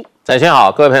文吉，翟轩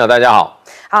好，各位朋友大家好。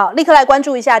好，立刻来关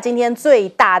注一下今天最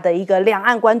大的一个两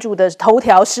岸关注的头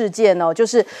条事件哦，就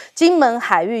是金门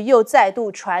海域又再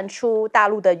度传出大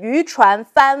陆的渔船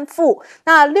翻覆，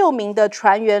那6名的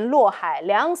船员落海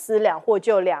，2死2获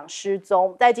救2失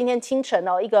踪。在今天清晨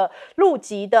哦，一个陆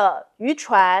籍的渔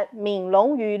船闽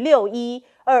龙鱼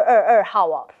61222号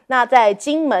哦，那在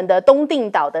金门的东定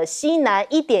岛的西南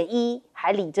1.1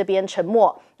海里这边沉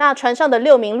没。那船上的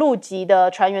6名陆籍的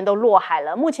船员都落海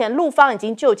了，目前陆方已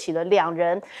经救起了2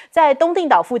人，在东定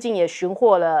岛附近也寻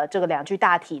获了这个2具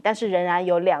大体，但是仍然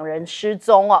有2人失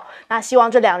踪哦。那希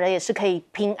望这2人也是可以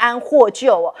平安获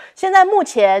救哦。现在目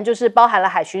前就是包含了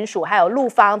海巡署还有陆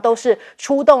方都是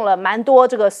出动了蛮多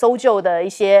这个搜救的一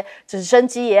些直升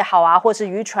机也好啊，或是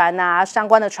渔船啊相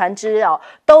关的船只哦，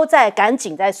都在赶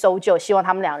紧在搜救，希望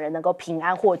他们2人能够平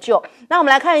安获救。那我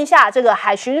们来看一下，这个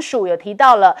海巡署有提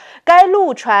到了该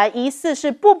陆船疑似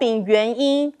是不明原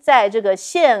因在这个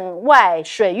县外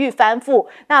水域翻覆，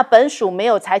那本署没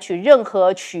有采取任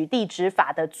何取缔执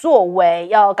法的作为，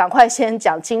要赶快先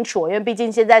讲清楚，因为毕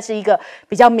竟现在是一个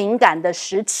比较敏感的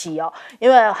时期哦，因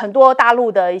为很多大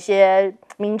陆的一些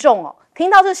民众哦，听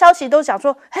到这消息都想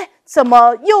说，怎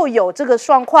么又有这个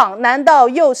状况？难道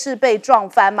又是被撞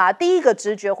翻吗？第一个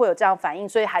直觉会有这样反应，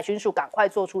所以海巡署赶快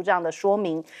做出这样的说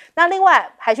明。那另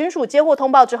外，海巡署接获通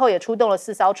报之后，也出动了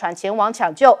4艘船前往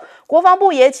抢救。国防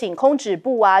部也请空指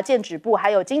部啊、舰指部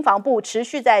还有经防部持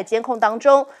续在监控当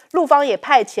中。陆方也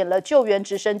派遣了救援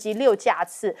直升机6架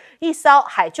次、1艘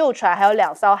海救船，还有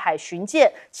2艘海巡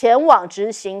舰前往执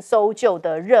行搜救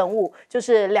的任务。就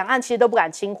是两岸其实都不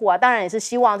敢轻忽啊，当然也是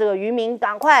希望这个渔民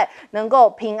赶快能够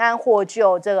平安获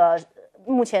救这个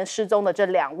目前失踪的这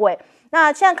2位。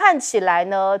那现在看起来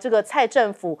呢，这个蔡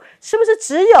政府是不是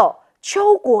只有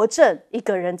邱国正一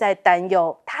个人在担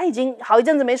忧？他已经好一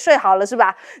阵子没睡好了，是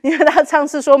吧？因为他上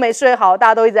次说没睡好，大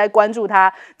家都一直在关注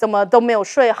他怎么都没有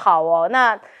睡好哦。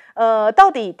那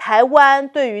到底台湾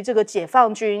对于这个解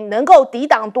放军能够抵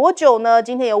挡多久呢？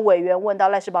今天有委员问到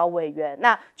赖士葆委员，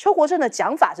那邱国正的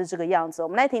讲法是这个样子，我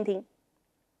们来听听。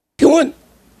请问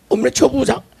我们的邱部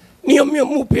长，你有没有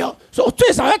目标？说我最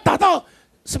少要打到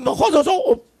什么，或者说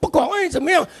我不管万一怎么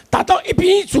样，打到1兵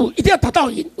1卒，一定要打到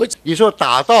赢。你说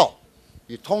打到，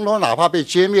你通通哪怕被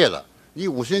歼灭了，你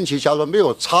5星旗假如没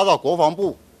有插到国防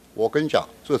部，我跟你讲，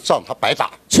这个仗他白打。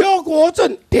邱国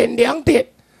正点2点，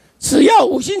只要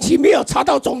5星旗没有插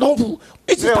到总统府，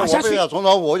一直打下去。我讲总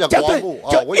统府，我讲国防部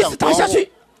啊，我讲打下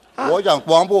去。我讲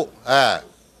国防部，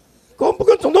国防部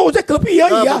跟总统府在隔壁而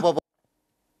已啊。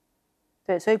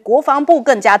对，所以国防部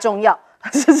更加重要，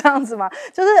是这样子吗？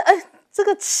就是这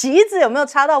个旗子有没有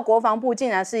插到国防部，竟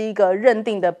然是一个认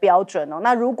定的标准哦。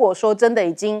那如果说真的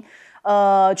已经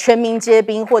全民皆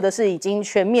兵，或者是已经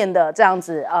全面的这样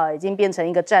子已经变成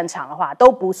一个战场的话，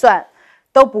都不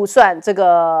算这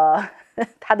个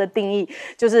它的定义，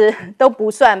就是都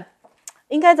不算。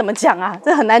应该怎么讲啊？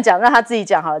这很难讲，让他自己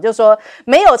讲好了。就说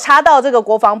没有插到这个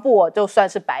国防部，就算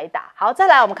是白打。好，再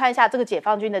来我们看一下这个解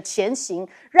放军的前行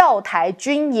绕台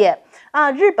军演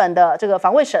啊。日本的这个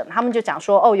防卫省他们就讲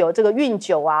说，有这个运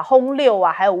9啊、轰6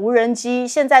啊，还有无人机，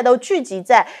现在都聚集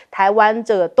在台湾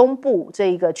这个东部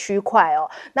这一个区块哦。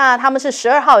那他们是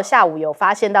12号下午有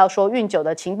发现到说，运9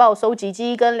的情报搜集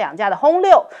机跟2架的轰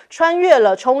6穿越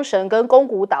了冲绳跟宫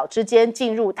古岛之间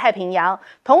进入太平洋，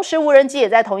同时无人机也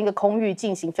在同一个空域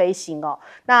进行飞行哦。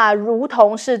那如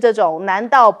同是这种南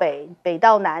到北、北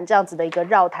到南这样子的一个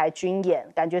绕台军演，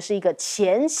感觉是一个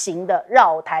前行的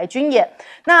绕台军演。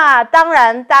那当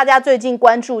然，大家最近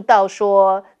关注到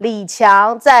说，李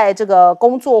强在这个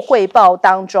工作汇报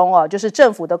当中哦，就是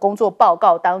政府的工作报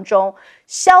告当中，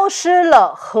消失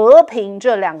了和平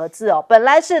这2个字哦，本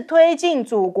来是推进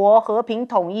祖国和平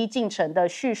统一进程的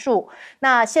叙述，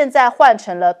那现在换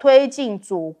成了推进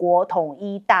祖国统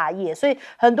一大业，所以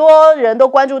很多人都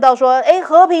关注到说，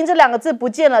和平这2个字不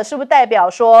见了，是不是代表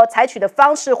说采取的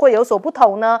方式会有所不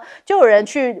同呢？就有人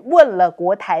去问了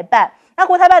国台办。那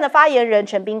国台办的发言人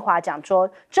陈彬华讲说，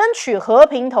争取和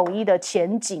平统一的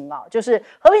前景啊，就是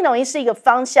和平统一是一个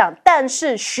方向，但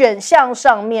是选项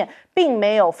上面并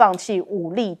没有放弃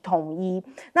武力统一。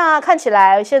那看起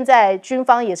来现在军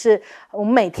方也是，我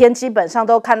们每天基本上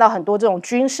都看到很多这种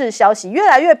军事消息，越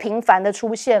来越频繁的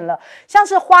出现了，像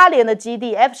是花莲的基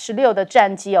地 F-16的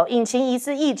战机哦，引擎疑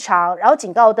似异常，然后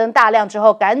警告灯大亮之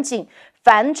后，赶紧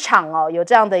返场哦，有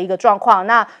这样的一个状况。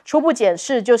那初步检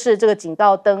视就是这个警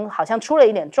告灯好像出了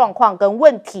一点状况跟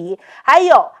问题，还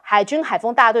有海军海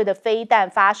锋大队的飞弹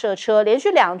发射车连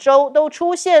续2周都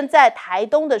出现在台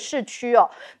东的市区哦。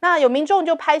那有民众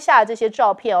就拍下了这些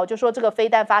照片哦，就说这个飞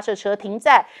弹发射车停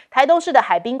在台东市的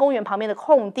海滨公园旁边的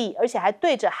空地，而且还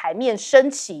对着海面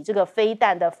升起这个飞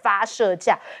弹的发射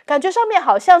架，感觉上面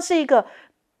好像是一个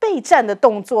备战的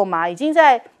动作嘛，已经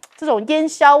在。这种烟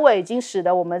硝味已经使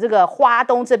得我们这个花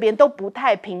东这边都不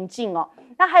太平静哦。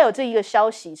那还有这一个消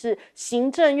息是，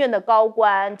行政院的高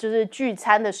官就是聚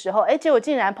餐的时候，结果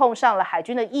竟然碰上了海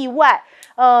军的意外。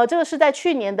这个是在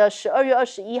去年的12月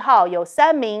21号，有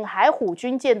3名海虎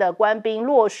军舰的官兵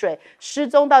落水失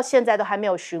踪，到现在都还没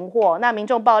有寻获。那民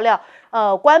众爆料，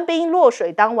官兵落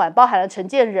水当晚，包含了陈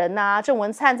建仁啊、郑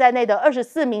文灿在内的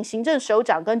24名行政首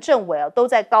长跟政委都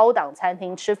在高档餐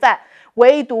厅吃饭，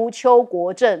唯独邱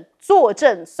国正坐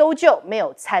镇搜救，没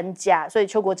有参加。所以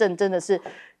邱国正真的是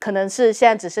可能是现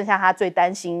在只剩下他最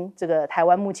担心这个台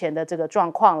湾目前的这个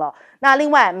状况了。那另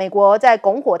外，美国在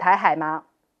拱火台海吗？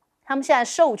他们现在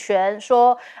授权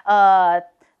说，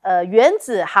原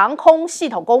子航空系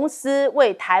统公司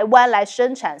为台湾来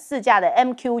生产4架的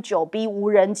MQ-9B 无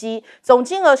人机，总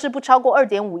金额是不超过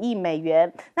2.5亿美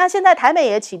元。那现在台美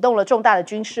也启动了重大的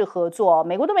军事合作，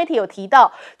美国的媒体有提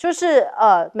到，就是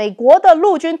美国的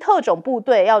陆军特种部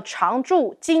队要常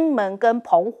驻金门跟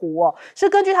澎湖哦，是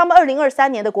根据他们2023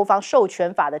年的国防授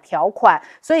权法的条款，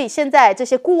所以现在这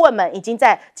些顾问们已经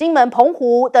在金门、澎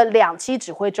湖的2栖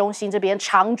指挥中心这边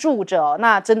常驻着哦，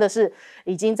那真的是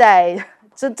已经在。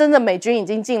真的美军已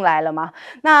经进来了吗？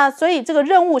那所以这个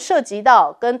任务涉及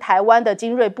到跟台湾的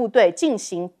精锐部队进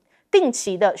行定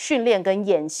期的训练跟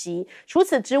演习。除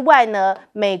此之外呢，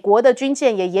美国的军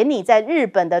舰也沿拟在日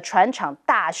本的船厂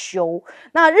大修。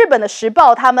那日本时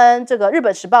报他们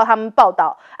报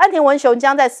道，安田文雄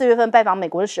将在4月份拜访美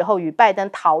国的时候，与拜登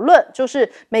讨论，就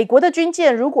是美国的军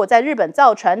舰如果在日本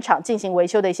造船厂进行维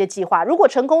修的一些计划，如果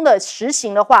成功的实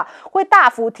行的话，会大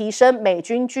幅提升美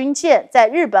军军舰在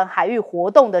日本海域活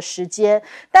动的时间。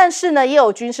但是呢，也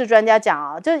有军事专家讲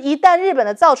啊，就是一旦日本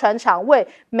的造船厂为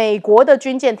美国的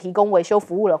军舰提供维修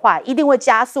服务的话，一定会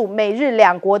加速美日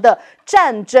2国的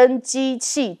战争机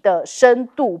器的深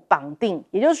度绑定，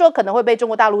也就是说可能会被中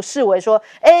国大陆视为说，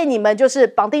你们就是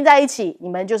绑定在一起，你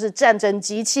们就是战争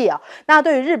机器啊。那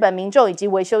对于日本民众以及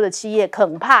维修的企业，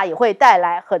恐怕也会带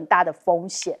来很大的风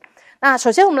险。那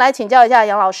首先我们来请教一下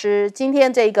杨老师，今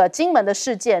天这个金门的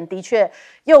事件的确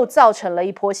又造成了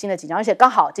一波新的紧张，而且刚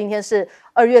好今天是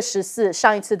2月14，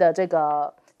上一次的这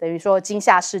个等于说惊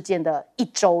吓事件的1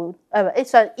周，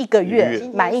算1个月，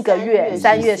满1个月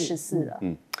，3月14了。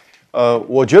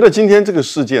我觉得今天这个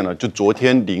事件呢，就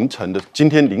今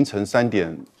天凌晨3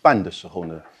点半的时候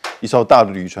呢，一艘大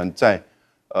的渔船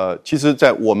其实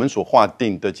在我们所划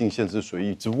定的禁限制水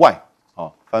域之外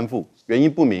翻覆，原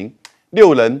因不明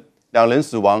，2人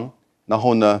死亡，然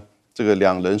后呢，这个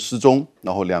2人失踪，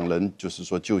然后2人就是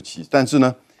说救起，但是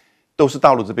呢，都是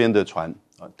大陆这边的船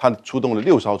他出动了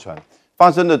6艘船。发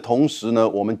生的同时呢，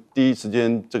我们第一时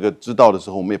间这个知道的时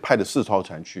候，我们也派了4艘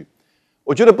船去。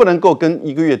我觉得不能够跟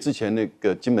1个月之前那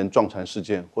个金门撞船事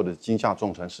件或者金厦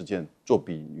撞船事件做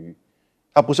比喻，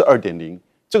它不是2.0，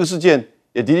这个事件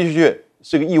也的的确确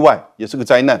是个意外，也是个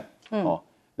灾难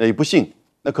那也不幸。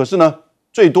那可是呢，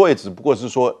最多也只不过是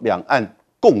说两岸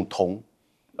共同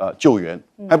救援，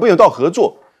还不用到合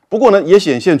作。不过呢，也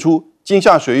显现出金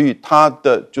厦水域它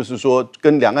的就是说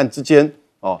跟两岸之间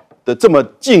的这么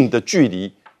近的距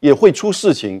离，也会出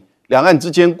事情。两岸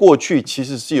之间过去其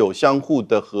实是有相互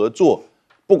的合作，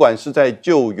不管是在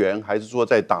救援还是说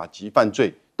在打击犯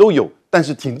罪都有，但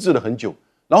是停滞了很久。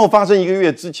然后发生1个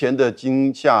月之前的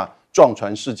金厦撞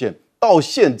船事件，到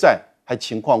现在还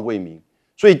情况未明。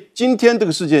所以今天这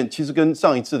个事件其实跟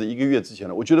上一次的1个月之前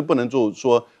呢，我觉得不能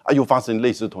说又发生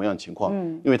类似同样的情况，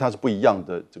因为它是不一样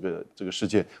的这个事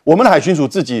件。我们的海巡署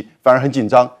自己反而很紧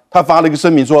张，他发了一个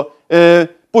声明说，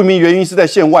不明原因是在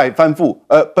线外翻覆，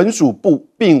本署部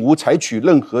并无采取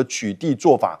任何取缔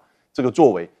做法这个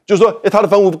作为，就是说，他的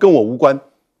翻覆跟我无关。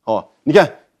哦，你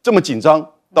看这么紧张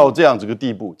到这样这个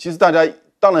地步，其实大家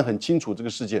当然很清楚这个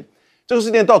事件。这个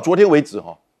事件到昨天为止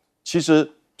其实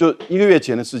就1个月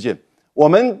前的事件。我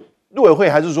们陆委会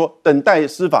还是说等待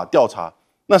司法调查，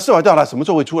那司法调查什么时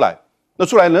候会出来？那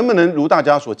出来能不能如大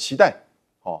家所期待？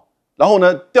然后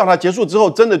呢，调查结束之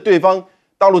后，真的对方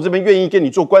大陆这边愿意跟你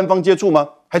做官方接触吗？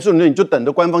还是你就等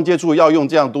着官方接触，要用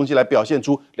这样的东西来表现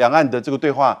出两岸的这个对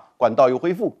话管道有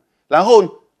恢复？然后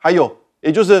还有，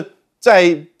也就是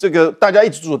在这个大家一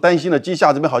直所担心的基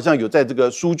厦这边，好像有在这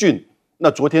个疏浚。那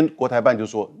昨天国台办就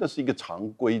说，那是一个常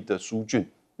规的疏浚。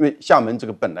因为厦门这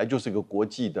个本来就是一个国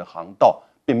际的航道，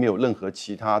并没有任何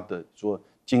其他的说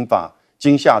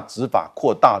经厦执法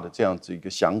扩大的这样子一个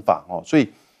想法所以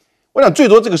我想最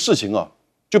多这个事情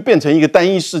就变成一个单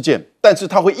一事件，但是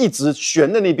它会一直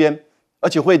悬在那边，而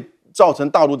且会造成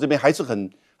大陆这边还是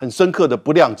很深刻的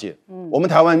不谅解，我们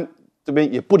台湾这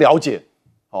边也不了解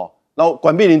然后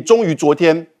管碧玲终于昨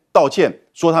天道歉，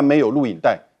说他没有录影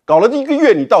带，搞了1个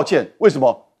月你道歉，为什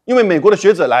么？因为美国的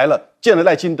学者来了，见了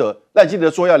赖清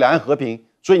德说要两岸和平，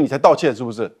所以你才道歉，是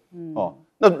不是？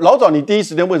那老早你第一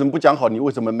时间为什么不讲好？你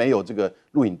为什么没有这个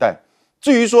录影带？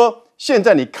至于说现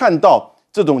在你看到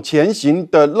这种前行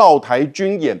的绕台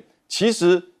军演，其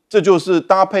实这就是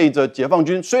搭配着解放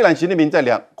军。虽然习近平在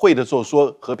两会的时候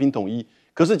说和平统一，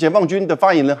可是解放军的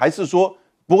发言人还是说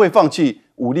不会放弃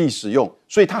武力使用，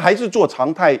所以他还是做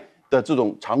常态的这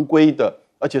种常规的，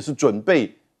而且是准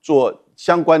备做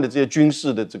相关的这些军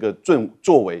事的这个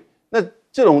作为。那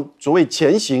这种所谓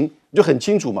前行你就很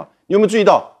清楚嘛，你有没有注意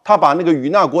到他把那个与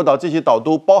那国岛这些岛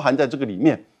都包含在这个里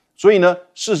面？所以呢，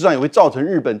事实上也会造成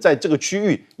日本在这个区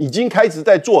域已经开始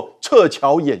在做撤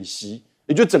侨演习，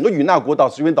也就整个与那国岛、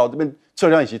石垣岛这边撤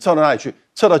侨演习撤到哪里去？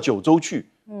撤到九州去。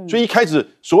所以一开始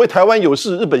所谓台湾有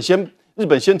事，日本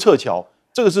先撤侨，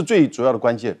这个是最主要的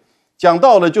关键。讲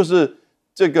到了就是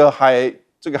这个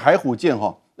海虎舰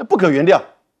那不可原谅。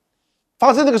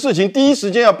发生这个事情，第一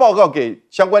时间要报告给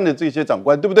相关的这些长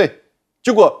官，对不对？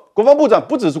结果国防部长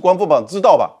不只是国防部长知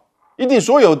道吧，一定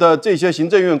所有的这些行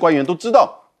政院官员都知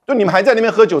道，就你们还在那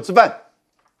边喝酒吃饭，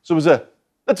是不是？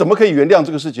那怎么可以原谅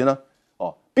这个事情呢？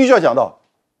必须要讲到，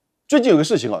最近有个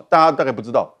事情大家大概不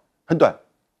知道，很短，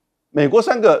美国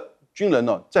3个军人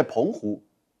在澎湖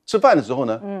吃饭的时候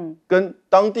呢，跟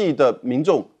当地的民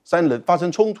众3人发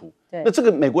生冲突，那这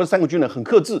个美国的3个军人很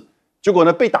克制，结果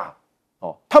呢被打。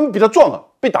他们比他壮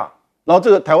被打，然后这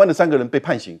个台湾的3个人被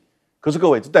判刑。可是各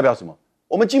位，这代表什么？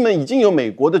我们金门已经有美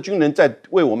国的军人在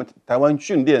为我们台湾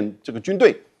训练这个军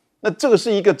队，那这个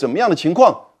是一个怎么样的情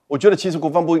况？我觉得其实国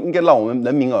防部应该让我们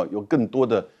人民有更多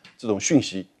的这种讯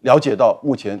息，了解到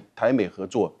目前台美合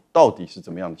作到底是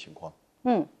怎么样的情况。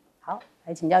好，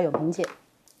来请教永平姐。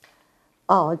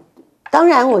当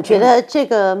然，我觉得这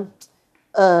个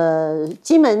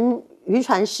金门渔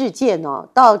船事件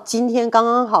到今天刚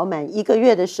刚好满1个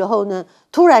月的时候呢，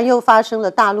突然又发生了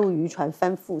大陆渔船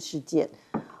翻覆事件，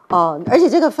而且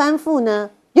这个翻覆呢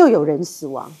又有人死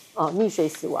亡，溺水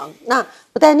死亡。那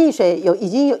不但溺水已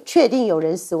经确定有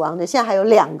人死亡的，现在还有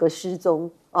2个失踪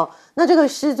那这个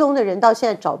失踪的人到现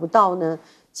在找不到呢，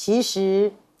其实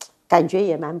感觉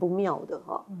也蛮不妙的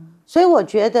所以我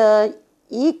觉得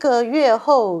1个月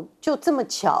后就这么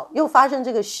巧又发生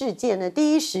这个事件呢，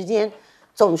第一时间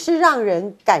总是让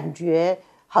人感觉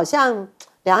好像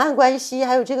两岸关系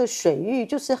还有这个水域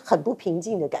就是很不平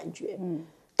静的感觉。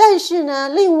但是呢，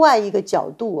另外一个角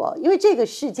度因为这个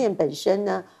事件本身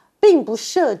呢，并不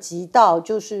涉及到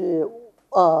就是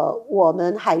我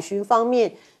们海巡方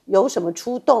面有什么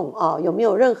出动有没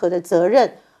有任何的责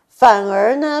任，反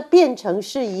而呢变成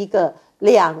是一个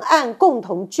两岸共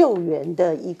同救援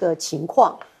的一个情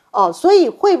况所以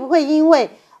会不会因为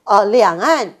两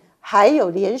岸还有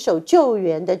联手救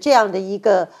援的这样的一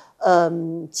个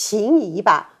情谊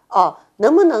吧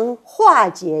能不能化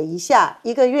解一下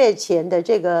1个月前的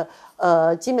这个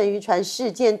金门渔船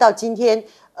事件到今天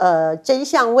真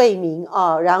相未明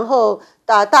然后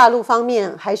大陆方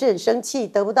面还是很生气，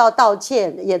得不到道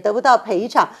歉，也得不到赔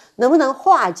偿，能不能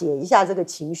化解一下这个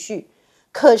情绪？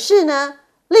可是呢，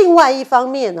另外一方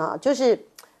面就是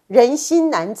人心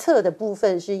难测的部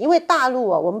分，是因为大陆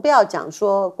我们不要讲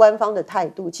说官方的态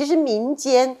度，其实民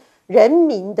间人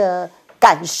民的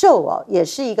感受也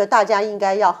是一个大家应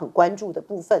该要很关注的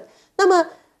部分。那么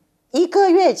1个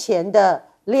月前的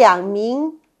2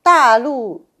名大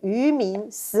陆渔民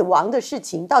死亡的事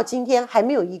情到今天还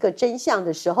没有一个真相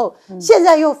的时候，现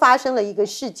在又发生了一个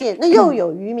事件，那又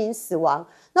有渔民死亡，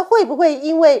那会不会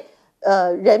因为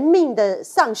人命的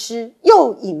丧失，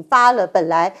又引发了本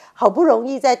来好不容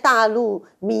易在大陆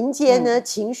民间呢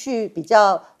情绪比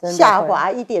较下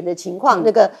滑一点的情况，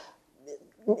那个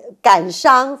感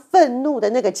伤、愤怒的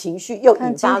那个情绪又引发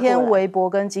过来。今天微博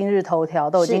跟今日头条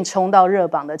都已经冲到热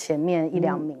榜的前面1、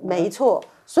2名。没错，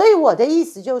所以我的意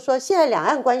思就是说，现在两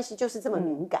岸关系就是这么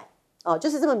敏感就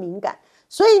是这么敏感。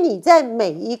所以你在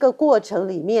每一个过程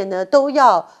里面呢，都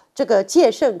要这个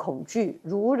戒慎恐惧，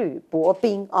如履薄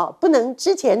冰不能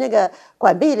之前那个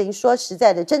管碧玲说实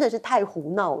在的，真的是太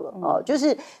胡闹了就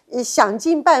是想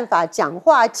尽办法讲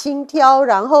话轻佻，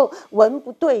然后文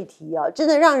不对题真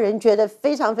的让人觉得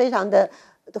非常非常的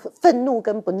愤怒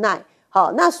跟不耐。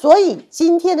好，那所以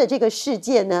今天的这个事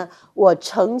件呢，我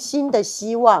诚心的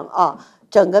希望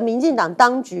整个民进党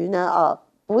当局呢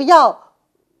不要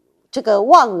这个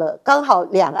忘了，刚好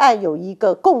两岸有一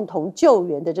个共同救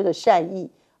援的这个善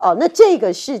意那这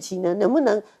个事情呢，能不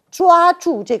能抓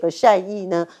住这个善意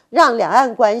呢？让两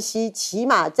岸关系起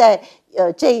码在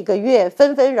这个月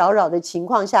纷纷扰扰的情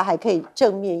况下，还可以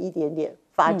正面一点点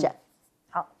发展。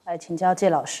好，来请教介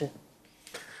老师。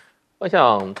我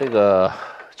想这个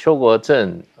邱国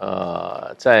正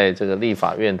在这个立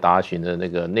法院答询的那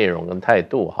个内容跟态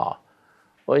度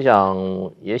我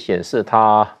想也显示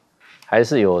他还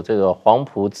是有这个黄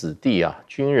埔子弟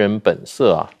军人本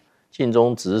色尽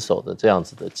忠职守的这样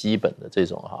子的基本的这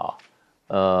种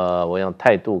我想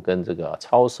态度跟这个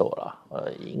操守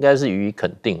应该是予以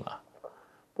肯定了。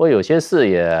不过有些事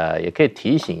也可以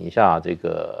提醒一下这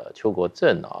个邱国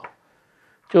正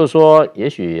就是说也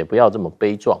许也不要这么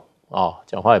悲壮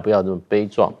讲话也不要这么悲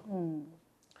壮。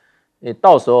你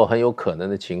到时候很有可能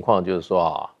的情况就是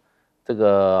说这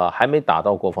个还没打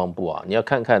到国防部你要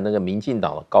看看那个民进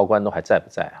党的高官都还在不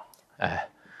在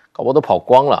搞不好都跑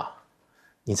光了。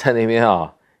你在那边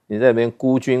你在那边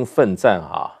孤军奋战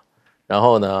然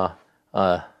后呢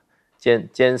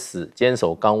坚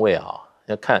守岗位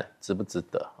要看值不值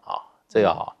得这个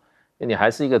因为你还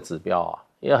是一个指标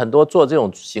因为很多做这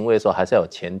种行为的时候还是要有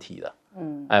前提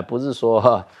的。不是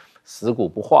说死骨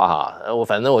不化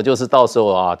反正我就是到时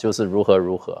候就是如何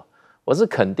如何。我是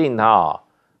肯定他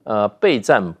备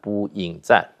战不引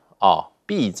战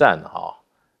避战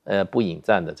不引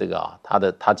战的这个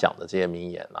他讲的这些名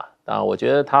言当然我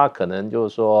觉得他可能就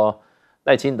是说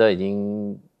赖清德已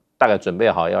经大概准备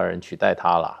好要人取代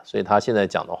他了，所以他现在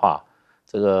讲的话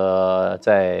这个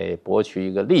在博取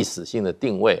一个历史性的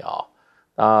定位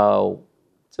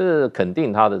这肯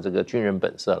定他的这个军人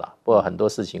本色了。不过很多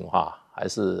事情的话还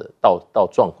是到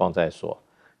状况再说。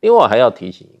另外还要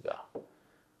提醒一个，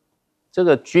这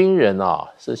个军人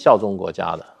是效忠国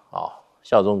家的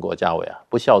效忠国家为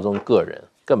不效忠个人，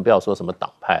更不要说什么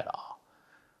党派了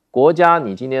国家，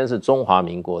你今天是中华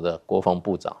民国的国防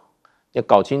部长，要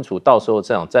搞清楚到时候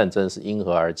这场战争是因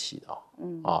何而起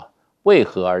的为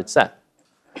何而战。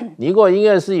你如果应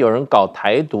该是有人搞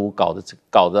台独搞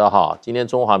的今天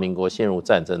中华民国陷入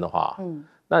战争的话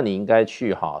那你应该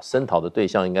去声讨的对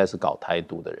象应该是搞台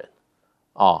独的人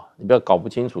你不要搞不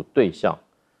清楚对象。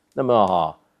那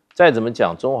么再怎么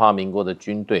讲，中华民国的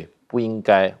军队不应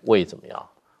该为怎么样，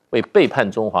为背叛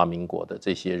中华民国的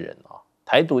这些人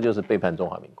台独就是背叛中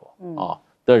华民国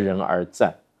的人而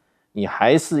战。你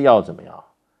还是要怎么样，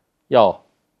要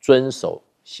遵守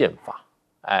宪法。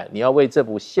你要为这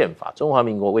部宪法，中华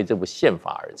民国为这部宪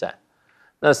法而战。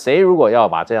那谁如果要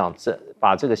把这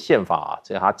个宪法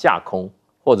这它架空，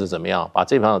或者怎么样，把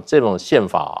这种宪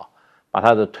法把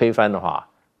它的推翻的话，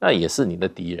那也是你的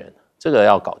敌人。这个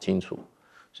要搞清楚。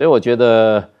所以我觉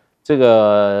得这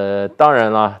个当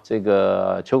然啦，这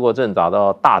个邱国正找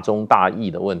到大忠大义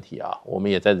的问题我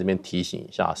们也在这边提醒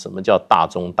一下，什么叫大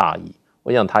忠大义？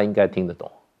我想他应该听得懂。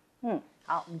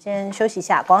好，我们先休息一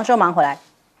下，广告之后马上回来。